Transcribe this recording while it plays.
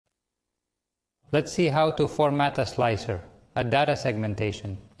Let's see how to format a slicer, a data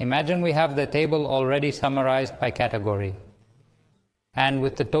segmentation. Imagine we have the table already summarized by category and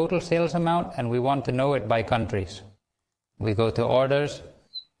with the total sales amount, and we want to know it by countries. We go to orders,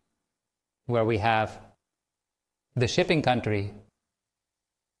 where we have the shipping country.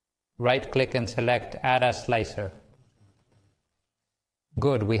 Right-click and select Add as Slicer.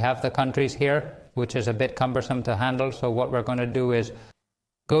 Good, we have the countries here, which is a bit cumbersome to handle, so what we're going to do is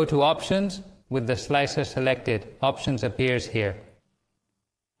go to Options. With the slicer selected, Options appears here.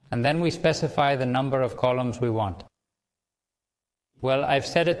 And then we specify the number of columns we want. Well, I've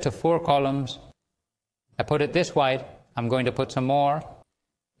set it to 4 columns. I put it this wide. I'm going to put some more.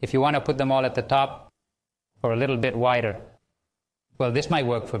 If you want to put them all at the top, or a little bit wider, well, this might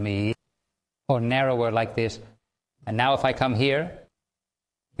work for me, or narrower like this. And now if I come here,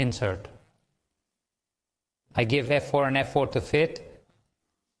 Insert. I give F4 and F4 to fit.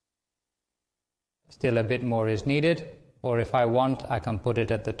 Still a bit more is needed, or if I want, I can put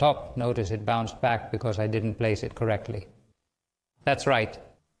it at the top. Notice it bounced back because I didn't place it correctly. That's right.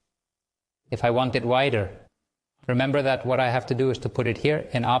 If I want it wider, remember that what I have to do is to put it here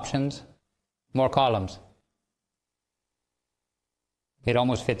in Options, more columns. It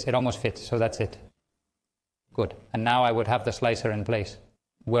almost fits, so that's it. Good. And now I would have the slicer in place,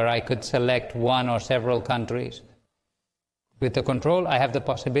 where I could select one or several countries. With the control, I have the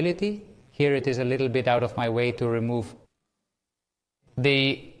possibility. Here it is a little bit out of my way to remove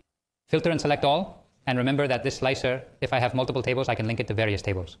the filter and select all. And remember that this slicer, if I have multiple tables, I can link it to various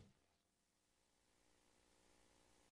tables.